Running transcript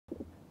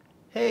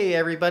Hey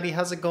everybody,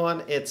 how's it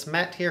going? It's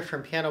Matt here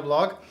from Piano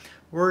Blog.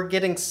 We're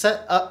getting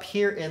set up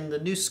here in the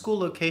new school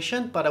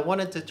location, but I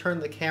wanted to turn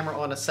the camera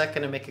on a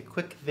second and make a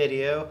quick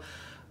video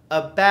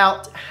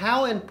about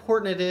how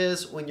important it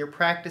is when you're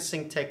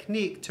practicing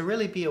technique to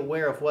really be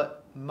aware of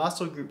what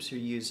muscle groups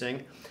you're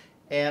using.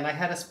 And I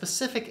had a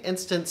specific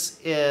instance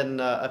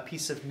in a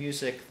piece of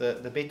music,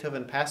 the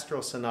Beethoven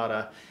Pastoral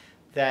Sonata,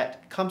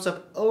 that comes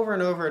up over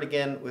and over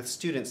again with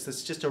students.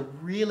 That's just a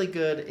really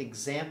good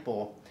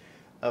example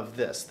of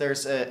this.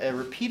 There's a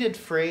repeated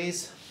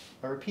phrase,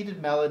 a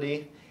repeated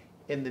melody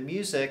in the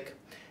music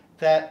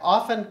that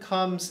often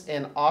comes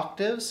in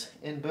octaves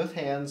in both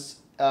hands,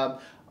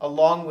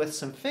 along with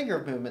some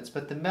finger movements,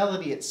 but the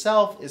melody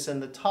itself is in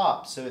the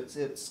top. So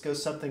it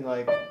goes something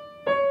like...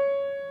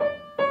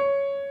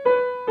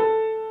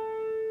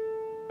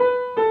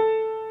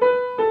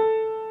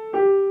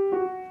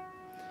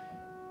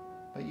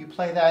 But you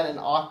play that in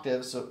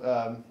octaves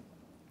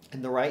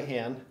in the right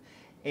hand,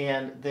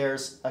 and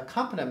there's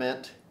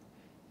accompaniment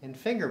in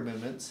finger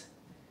movements.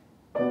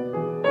 So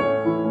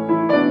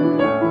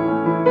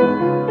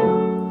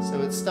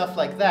it's stuff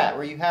like that,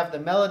 where you have the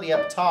melody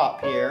up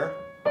top here,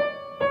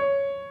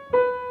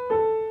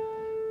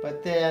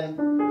 but then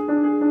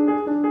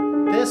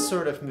this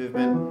sort of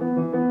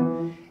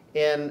movement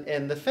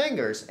in the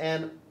fingers.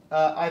 And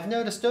I've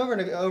noticed over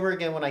and over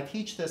again when I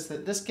teach this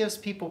that this gives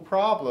people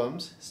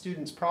problems,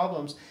 students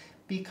problems,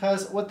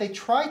 because what they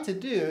try to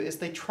do is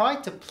they're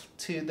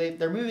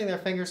moving their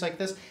fingers like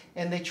this,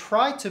 and they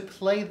try to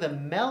play the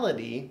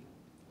melody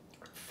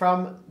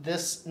from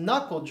this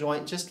knuckle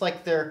joint just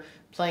like they're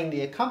playing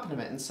the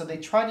accompaniment. And so they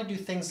try to do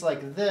things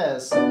like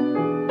this. I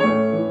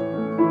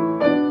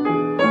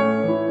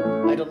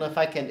don't know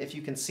if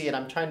you can see it,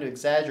 I'm trying to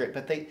exaggerate,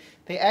 but they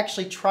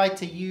actually try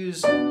to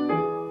use the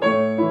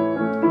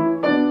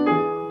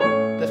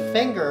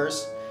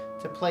fingers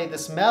to play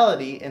this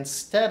melody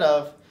instead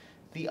of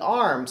the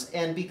arms.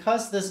 And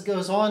because this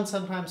goes on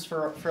sometimes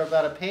for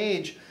about a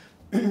page,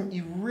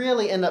 you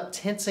really end up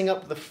tensing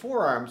up the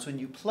forearms when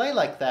you play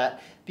like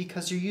that,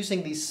 because you're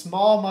using these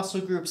small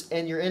muscle groups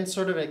and you're in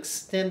sort of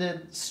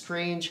extended,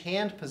 strange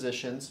hand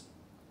positions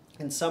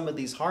in some of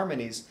these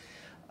harmonies.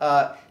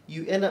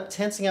 You end up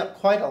tensing up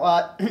quite a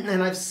lot,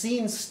 and I've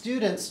seen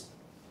students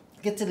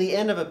get to the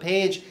end of a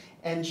page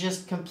and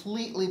just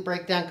completely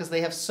break down because they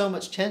have so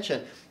much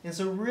tension. It's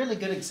a really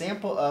good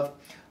example of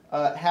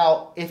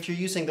how if you're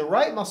using the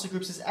right muscle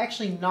groups, it's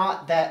actually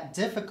not that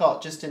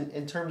difficult just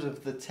in terms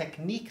of the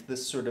technique,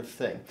 this sort of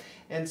thing.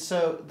 And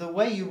so the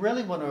way you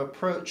really want to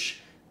approach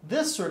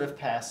this sort of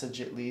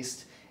passage, at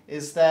least,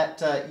 is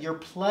that you're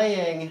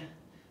playing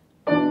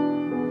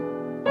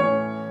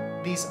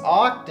these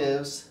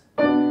octaves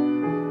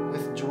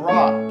with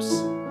drops.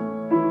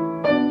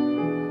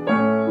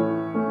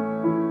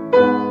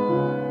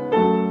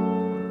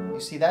 You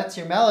see, that's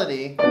your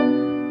melody.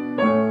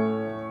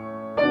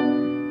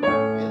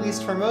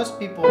 For most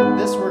people,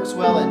 this works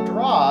well in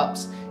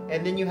drops,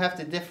 and then you have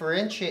to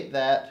differentiate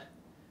that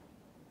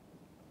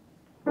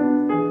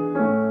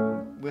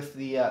with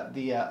the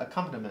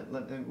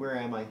accompaniment. Where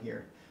am I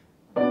here?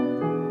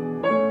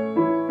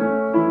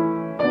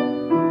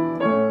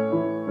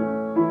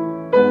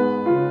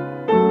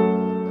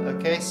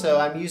 Okay, so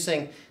I'm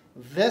using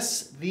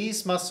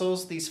these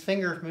muscles, these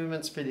finger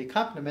movements for the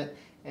accompaniment,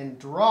 and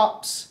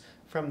drops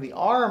from the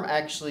arm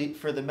actually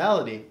for the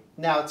melody.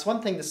 Now, it's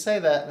one thing to say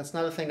that, and it's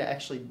another thing to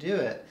actually do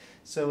it.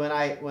 So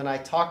when I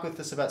talk with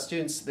this about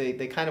students,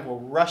 they kind of will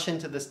rush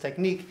into this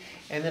technique,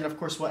 and then of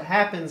course what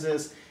happens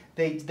is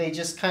they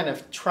just kind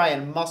of try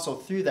and muscle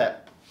through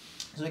that.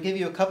 So I'll give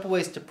you a couple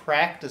ways to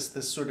practice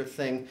this sort of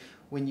thing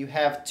when you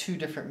have two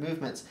different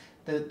movements.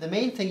 The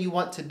main thing you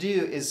want to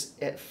do is,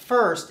 at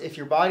first, if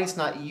your body's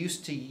not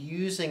used to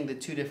using the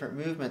two different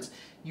movements,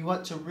 you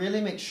want to really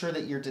make sure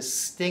that you're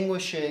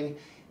distinguishing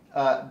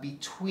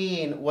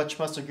between which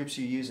muscle groups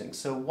you're using.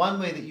 So one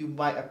way that you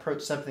might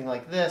approach something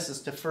like this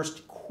is to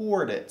first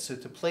chord it, so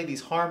to play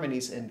these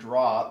harmonies in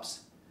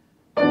drops.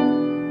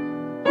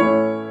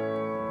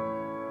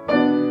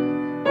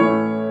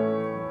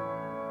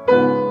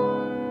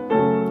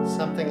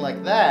 Something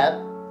like that.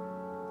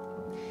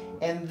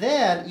 And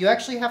then you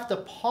actually have to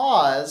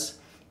pause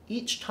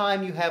each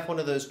time you have one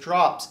of those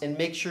drops and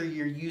make sure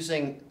you're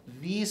using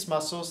these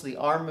muscles, the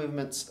arm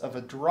movements of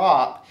a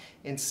drop,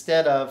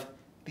 instead of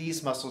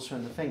these muscles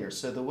from the fingers.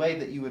 So the way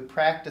that you would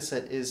practice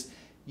it is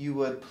you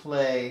would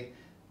play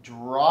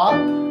drop,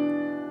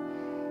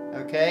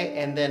 okay,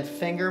 and then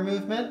finger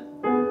movement,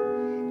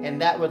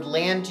 and that would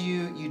land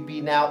you, you'd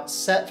be now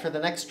set for the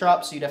next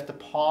drop, so you'd have to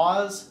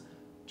pause,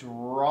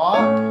 drop,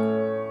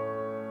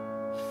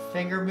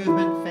 finger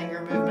movement,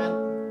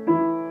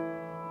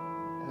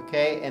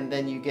 okay, and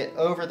then you get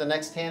over the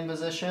next hand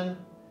position,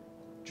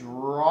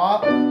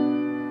 drop,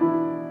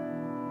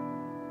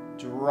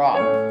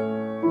 drop.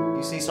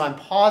 You see, so I'm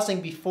pausing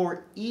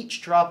before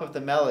each drop of the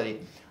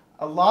melody.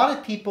 A lot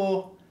of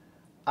people,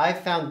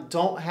 I've found,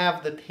 don't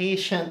have the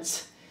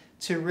patience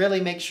to really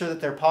make sure that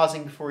they're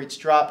pausing before each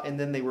drop, and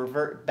then they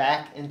revert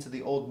back into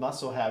the old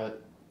muscle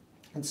habit.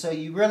 And so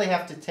you really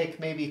have to take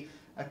maybe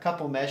a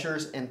couple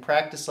measures and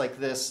practice like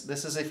this.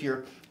 This is if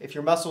your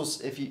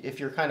muscles, if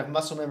your kind of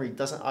muscle memory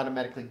doesn't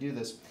automatically do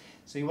this.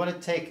 So you want to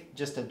take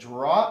just a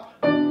drop.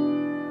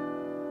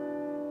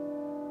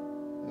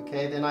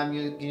 Okay, then I'm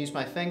going to use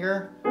my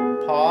finger,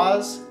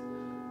 pause,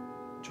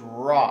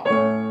 drop.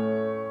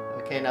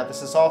 Okay, now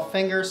this is all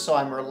fingers, so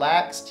I'm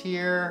relaxed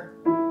here,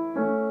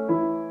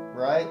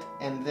 right?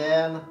 And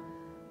then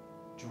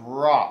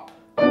drop.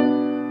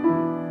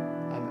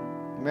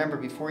 Remember,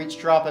 before each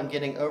drop, I'm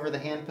getting over the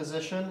hand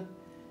position.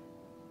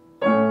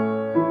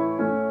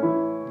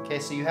 Okay,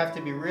 so you have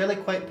to be really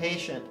quite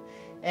patient.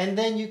 And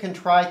then you can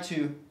try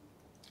to,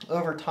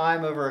 over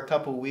time, over a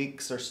couple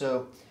weeks or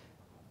so,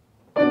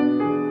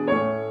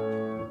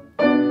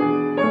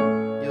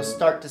 you'll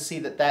start to see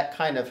that that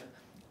kind of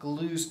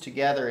glues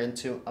together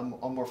into a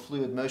more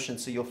fluid motion.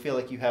 So you'll feel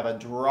like you have a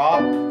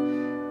drop,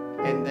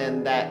 and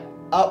then that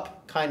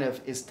up kind of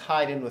is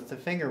tied in with the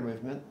finger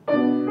movement.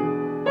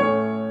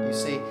 You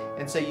see?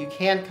 And so you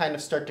can kind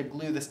of start to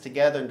glue this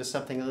together into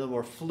something a little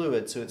more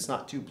fluid so it's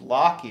not too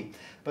blocky.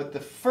 But the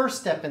first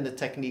step in the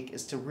technique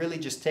is to really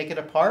just take it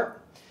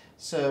apart.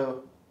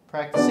 So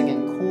practicing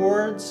in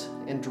chords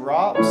and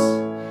drops,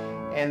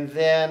 and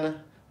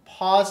then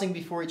pausing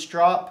before each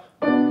drop,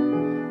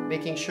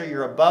 making sure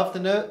you're above the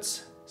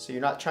notes, so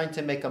you're not trying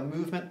to make a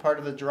movement part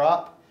of the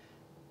drop.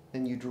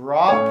 Then you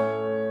drop,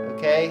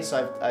 okay?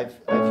 So I've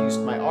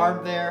used my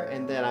arm there,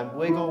 and then I'm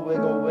wiggle,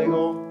 wiggle,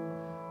 wiggle,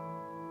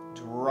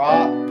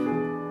 drop,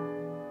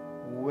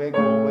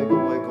 wiggle,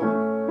 wiggle,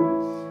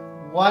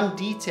 wiggle. One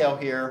detail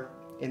here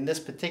in this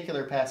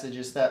particular passage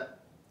is that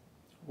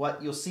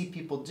what you'll see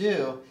people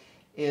do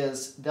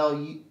is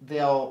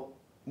they'll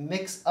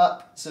mix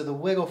up. So the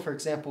wiggle, for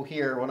example,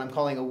 here, what I'm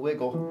calling a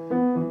wiggle,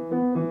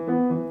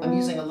 I'm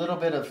using a little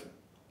bit of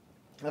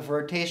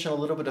rotation, a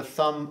little bit of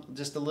thumb,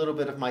 just a little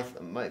bit of my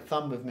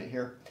thumb movement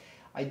here.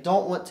 I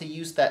don't want to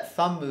use that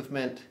thumb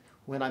movement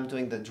when I'm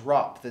doing the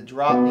drop. The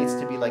drop needs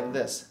to be like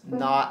this,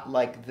 not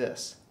like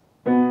this.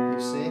 You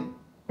see?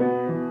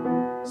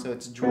 So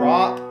it's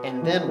drop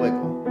and then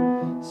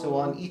wiggle. So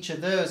on each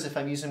of those, if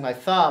I'm using my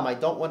thumb, I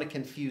don't want to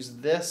confuse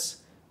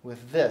this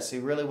with this.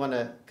 You really want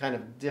to kind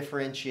of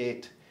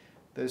differentiate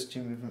those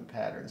two movement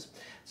patterns.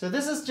 So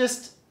this is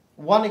just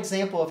one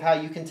example of how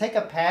you can take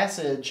a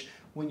passage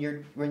when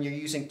you're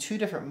using two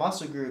different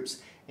muscle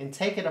groups and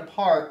take it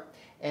apart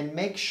and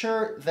make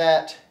sure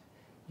that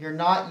you're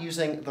not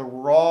using the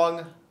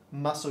wrong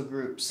muscle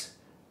groups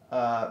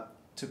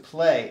to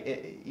play.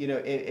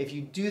 If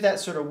you do that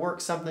sort of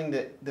work, something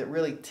that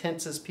really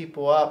tenses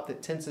people up,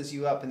 that tenses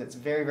you up, and it's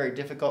very, very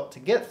difficult to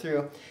get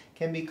through,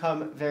 can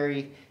become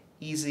very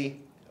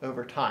easy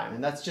over time.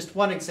 And that's just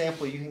one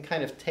example. You can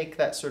kind of take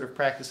that sort of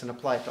practice and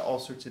apply it to all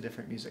sorts of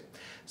different music.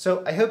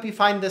 So I hope you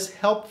find this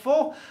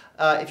helpful.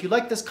 If you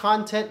like this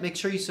content, make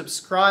sure you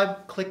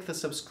subscribe. Click the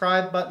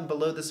subscribe button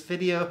below this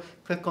video.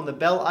 Click on the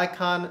bell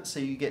icon so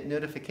you get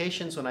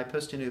notifications when I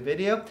post a new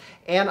video.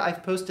 And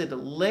I've posted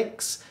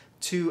links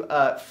to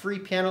free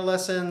piano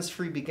lessons,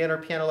 free beginner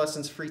piano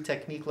lessons, free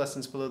technique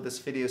lessons below this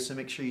video, so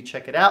make sure you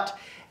check it out.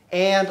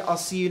 And I'll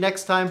see you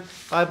next time.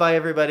 Bye-bye,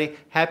 everybody.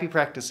 Happy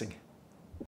practicing.